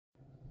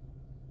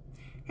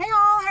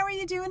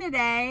you doing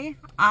today?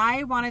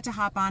 I wanted to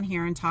hop on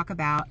here and talk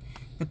about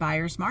the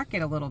buyer's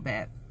market a little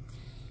bit.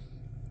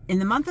 In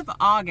the month of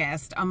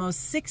August,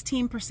 almost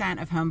 16%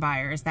 of home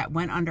buyers that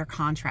went under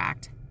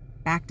contract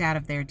backed out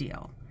of their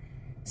deal.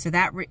 So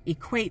that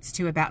equates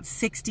to about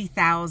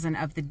 60,000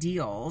 of the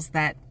deals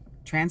that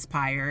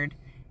transpired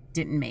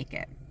didn't make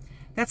it.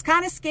 That's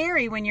kind of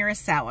scary when you're a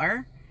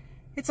seller.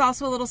 It's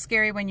also a little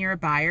scary when you're a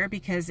buyer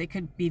because it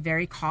could be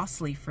very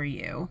costly for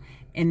you.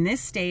 In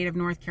this state of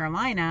North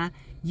Carolina,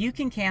 you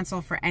can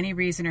cancel for any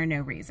reason or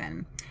no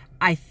reason.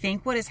 I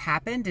think what has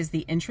happened is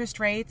the interest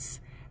rates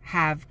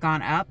have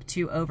gone up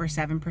to over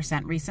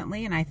 7%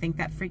 recently, and I think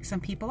that freaks some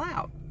people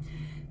out.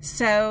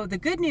 So the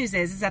good news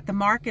is that the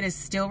market is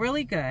still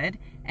really good,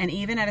 and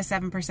even at a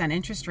 7%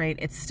 interest rate,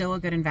 it's still a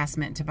good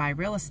investment to buy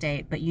real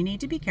estate, but you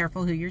need to be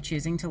careful who you're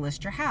choosing to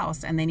list your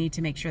house, and they need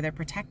to make sure they're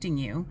protecting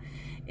you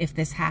if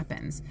this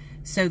happens.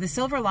 So the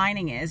silver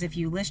lining is if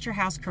you list your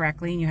house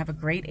correctly and you have a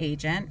great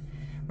agent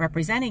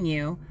representing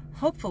you,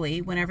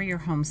 hopefully whenever your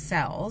home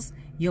sells,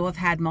 you'll have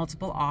had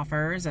multiple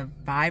offers of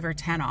 5 or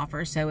 10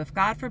 offers. So if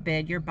God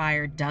forbid your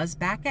buyer does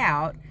back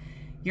out,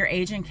 your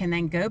agent can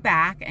then go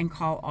back and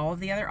call all of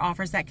the other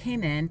offers that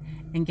came in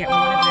and get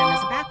one of them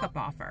as a backup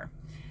offer.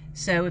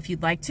 So if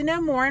you'd like to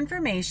know more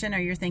information or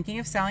you're thinking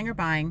of selling or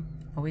buying,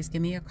 always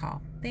give me a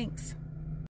call. Thanks.